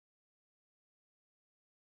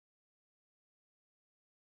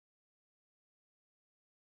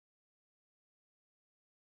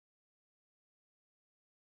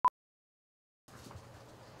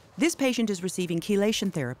This patient is receiving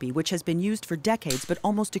chelation therapy, which has been used for decades but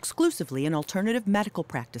almost exclusively in alternative medical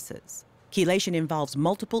practices. Chelation involves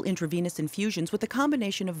multiple intravenous infusions with a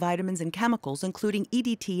combination of vitamins and chemicals, including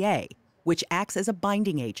EDTA, which acts as a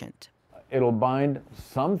binding agent. It'll bind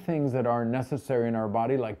some things that are necessary in our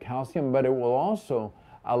body, like calcium, but it will also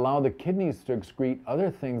allow the kidneys to excrete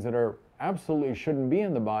other things that are absolutely shouldn't be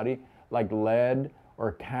in the body, like lead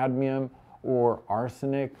or cadmium or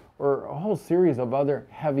arsenic or a whole series of other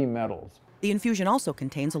heavy metals. The infusion also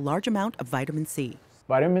contains a large amount of vitamin C.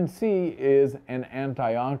 Vitamin C is an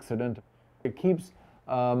antioxidant. It keeps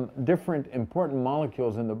different important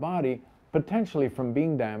molecules in the body potentially from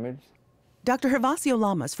being damaged. Dr. Gervasio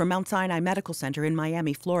Lamas from Mount Sinai Medical Center in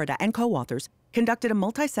Miami, Florida, and co-authors conducted a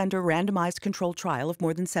multi-center randomized controlled trial of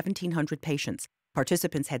more than 1,700 patients.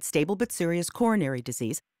 Participants had stable but serious coronary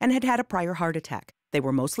disease and had had a prior heart attack. They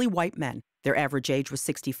were mostly white men. Their average age was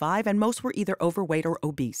 65, and most were either overweight or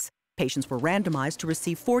obese. Patients were randomized to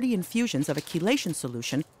receive 40 infusions of a chelation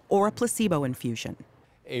solution or a placebo infusion.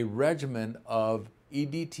 A regimen of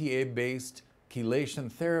EDTA-based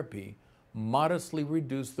chelation therapy modestly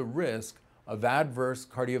reduced the risk of adverse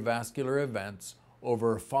cardiovascular events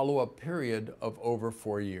over a follow-up period of over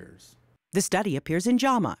 4 years. The study appears in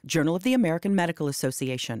JAMA, Journal of the American Medical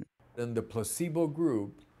Association. In the placebo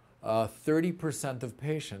group, 30% of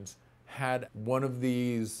patients had one of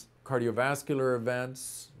these cardiovascular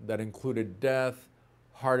events that included death,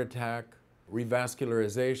 heart attack,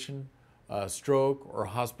 revascularization, stroke, or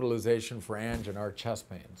hospitalization for angina or chest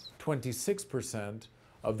pains. 26%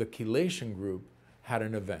 of the chelation group had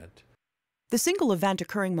an event. The single event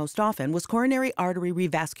occurring most often was coronary artery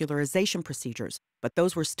revascularization procedures, but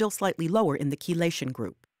those were still slightly lower in the chelation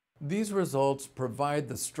group. These results provide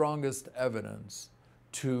the strongest evidence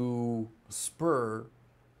to spur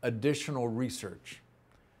additional research.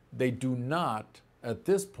 They do not, at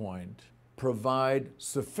this point, provide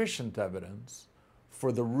sufficient evidence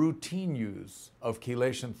for the routine use of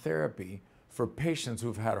chelation therapy for patients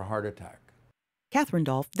who've had a heart attack.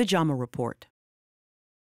 Dolf, the JAMA Report.